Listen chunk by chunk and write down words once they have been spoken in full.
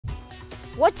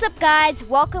What's up, guys?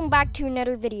 Welcome back to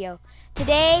another video.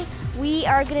 Today we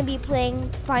are going to be playing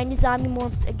Find the Zombie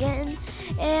Morphs again,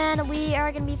 and we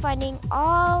are going to be finding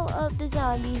all of the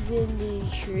zombies in the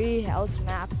treehouse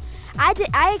map.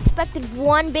 I expected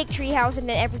one big treehouse and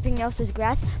then everything else is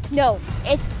grass. No,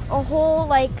 it's a whole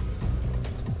like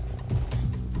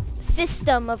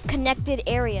system of connected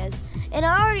areas. And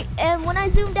when I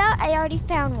zoomed out, I already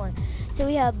found one. So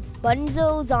we have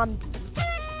Bunzo Zombie.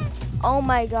 Oh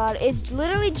my god, it's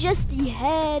literally just the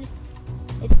head.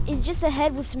 It's just a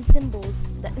head with some symbols.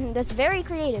 That's very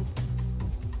creative.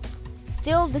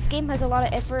 Still, this game has a lot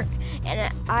of effort,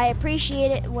 and I appreciate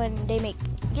it when they make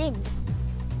games,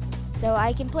 so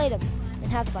I can play them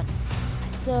and have fun.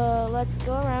 So let's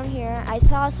go around here. I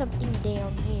saw something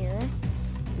down here.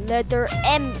 Letter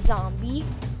M zombie.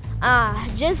 Ah,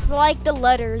 just like the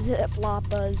letters at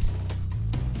Floppas.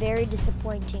 Very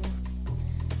disappointing.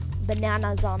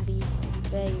 Banana zombie.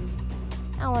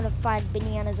 I want to find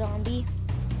banana zombie.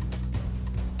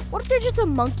 What if there's just a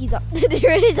monkey zombie?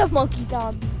 There is a monkey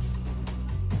zombie.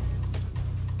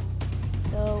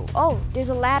 So, oh, there's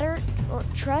a ladder or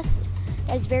truss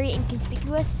that is very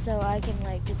inconspicuous, so I can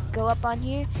like just go up on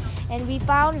here. And we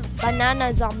found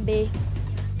banana zombie.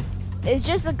 It's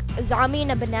just a zombie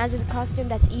in a banana costume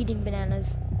that's eating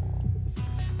bananas.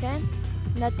 Okay,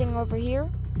 nothing over here.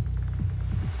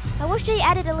 I wish they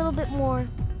added a little bit more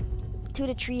to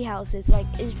the tree houses. Like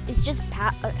it's just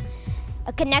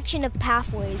a connection of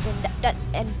pathways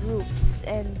and roofs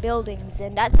and buildings,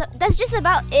 and that's just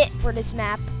about it for this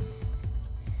map.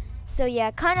 So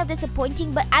yeah, kind of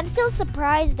disappointing, but I'm still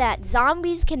surprised that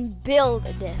zombies can build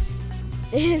this.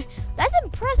 That's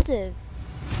impressive,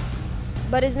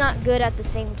 but it's not good at the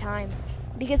same time,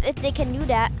 because if they can do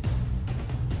that,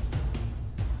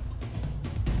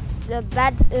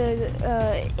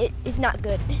 it's not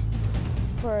good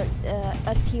for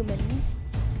us humans.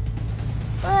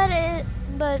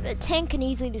 But a tank can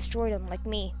easily destroy them, like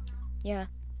me. Yeah.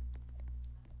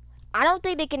 I don't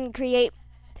think they can create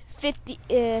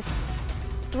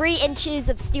 3 inches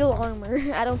of steel armor.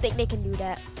 I don't think they can do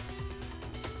that.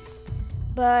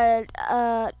 But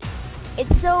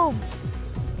it's so.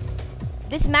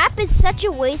 This map is such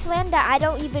a wasteland that I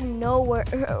don't even know where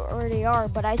they are,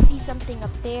 but I see something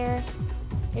up there.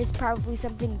 There's probably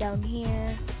something down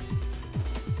here.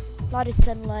 A lot of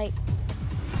sunlight.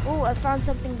 Oh, I found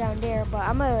something down there, but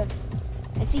I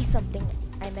see something,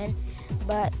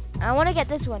 but I want to get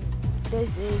this one.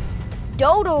 This is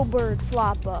Dodo Bird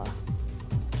Floppa.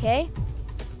 Okay?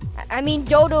 I mean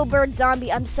Dodo Bird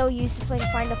Zombie. I'm so used to playing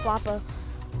Find the Floppa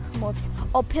morphs.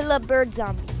 Oh, Pilla Bird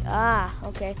Zombie. Ah,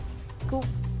 okay. Cool.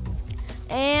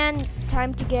 And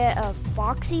time to get a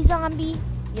Foxy Zombie.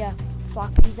 Yeah,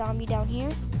 Foxy Zombie down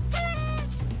here.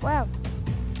 Wow.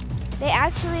 They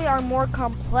actually are more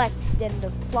complex than the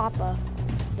Floppa,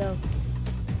 though.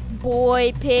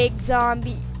 Boy Pig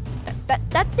Zombie.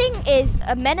 That thing is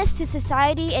a menace to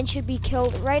society and should be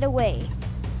killed right away.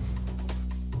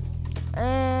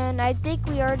 And I think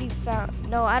we already found.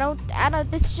 No, I don't.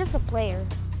 This is just a player.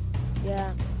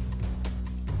 Yeah.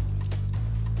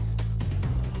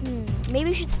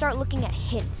 Maybe we should start looking at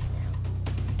hints now.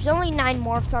 There's only 9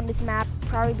 morphs on this map,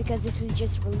 probably because this was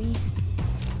just released.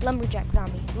 Lumberjack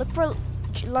zombie. Look for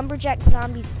lumberjack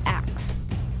zombie's axe.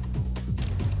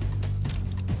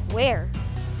 Where?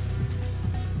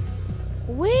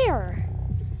 Where?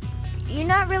 You're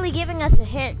not really giving us a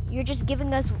hint. You're just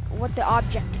giving us what the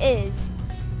object is,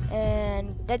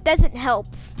 and that doesn't help.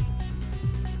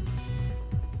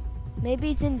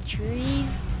 Maybe it's in the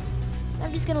trees.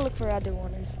 I'm just gonna look for other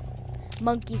ones.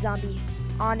 Monkey zombie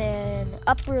on an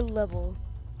upper level.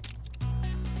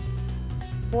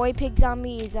 Boy Pig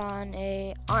Zombie is on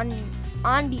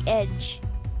the edge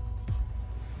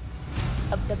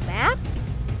of the map.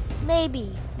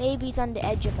 Maybe it's on the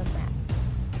edge of the map.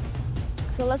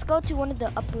 So let's go to one of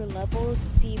the upper levels to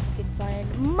see if we can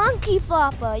find Monkey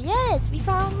Floppa. Yes, we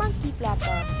found Monkey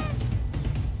Floppa.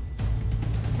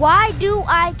 Why do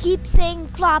I keep saying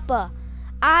Floppa?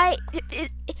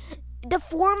 The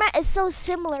format is so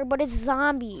similar, but it's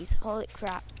zombies. Holy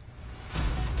crap.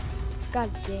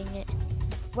 God dang it.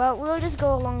 Well, we'll just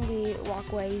go along the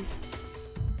walkways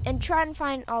and try and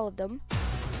find all of them.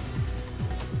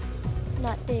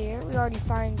 Not there. We already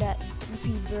found that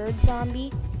goofy bird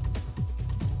zombie.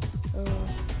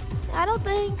 I don't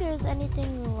think there's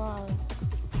anything along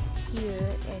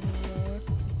here anymore.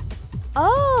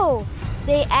 Oh!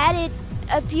 They added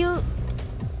a few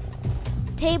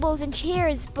tables and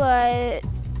chairs, but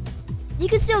you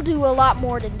can still do a lot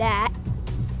more than that.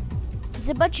 There's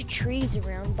a bunch of trees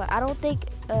around, but I don't think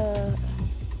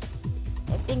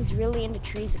everything's really in the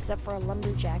trees except for a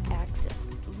lumberjack axe.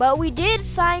 But we did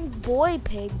find boy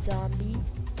pig zombie.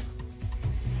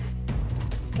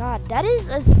 God, that is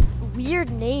a weird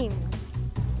name.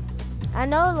 I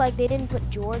know, like, they didn't put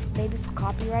George, maybe for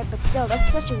copyright, but still,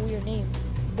 that's such a weird name.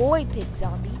 Boy pig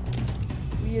zombie.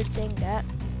 Weird saying that.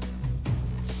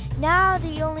 Now,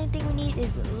 the only thing we need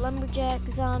is lumberjack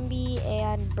zombie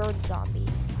and bird zombie.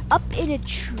 Up in a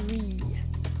tree.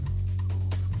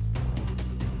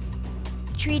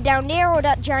 Tree down there or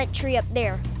that giant tree up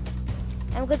there?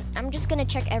 I'm just gonna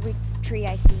check every tree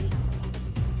I see.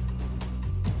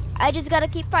 I just gotta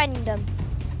keep finding them.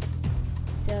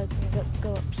 So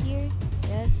go up here.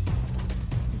 Yes.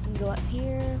 You can go up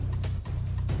here.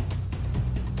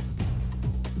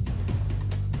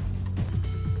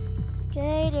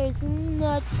 Okay, there's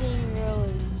nothing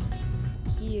really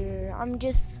here. I'm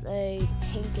just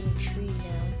tanking a tree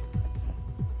now.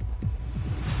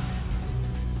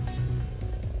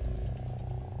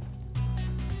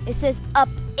 It says up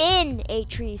in a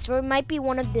tree, so it might be in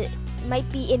one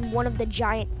of the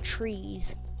giant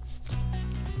trees.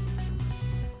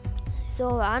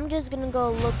 So I'm just gonna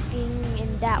go looking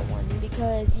in that one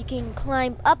because you can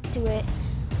climb up to it.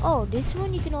 Oh, this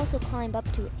one you can also climb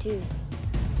up to it too.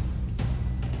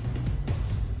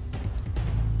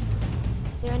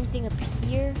 Is there anything up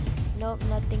here? Nope,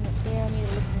 nothing up there. I need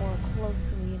to look more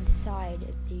closely inside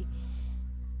of the...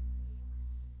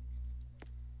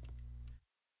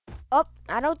 Oh,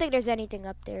 I don't think there's anything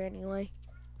up there anyway.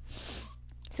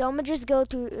 So I'm gonna just go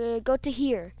to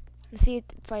here and see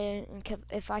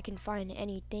if I can find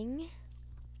anything.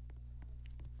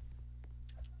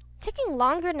 Taking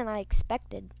longer than I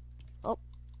expected. Oh,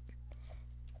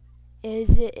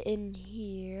 is it in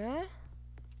here?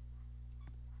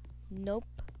 Nope,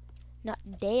 not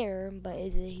there. But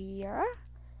is it here?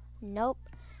 Nope.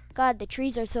 God, the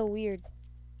trees are so weird.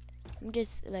 I'm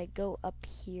just like go up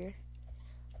here.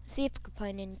 See if I can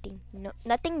find anything. No,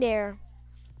 nothing there.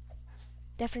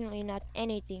 Definitely not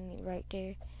anything right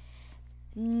there.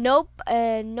 Nope.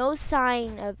 No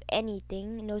sign of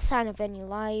anything. No sign of any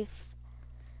life.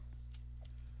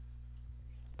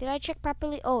 Did I check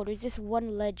properly? Oh, there's just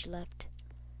one ledge left.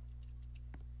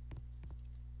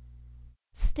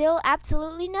 Still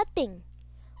absolutely nothing.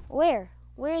 Where?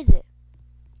 Where is it?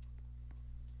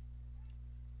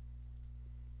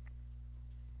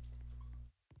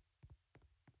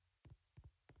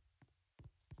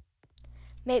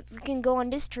 Maybe we can go on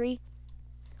this tree.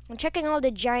 I'm checking all the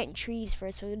giant trees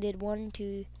first. So we did 1,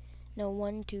 2,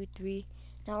 3.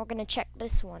 Now we're gonna check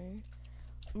this one.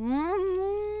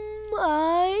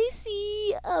 I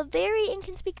see a very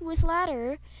inconspicuous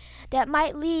ladder that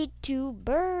might lead to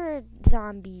bird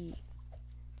zombie.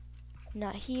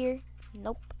 Not here.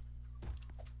 Nope.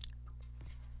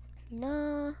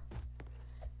 No.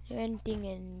 Is there anything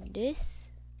in this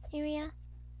area?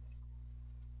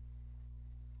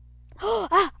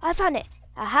 Oh, I found it.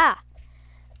 Aha.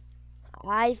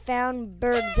 I found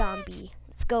bird zombie.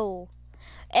 Let's go.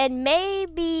 And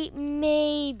maybe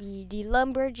the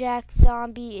lumberjack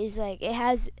zombie is like, it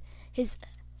has his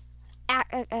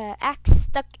axe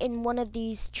stuck in one of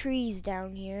these trees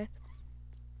down here.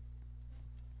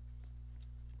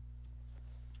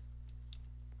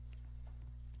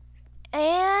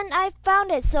 And I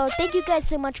found it. So thank you guys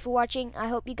so much for watching. I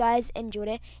hope you guys enjoyed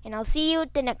it. And I'll see you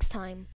the next time.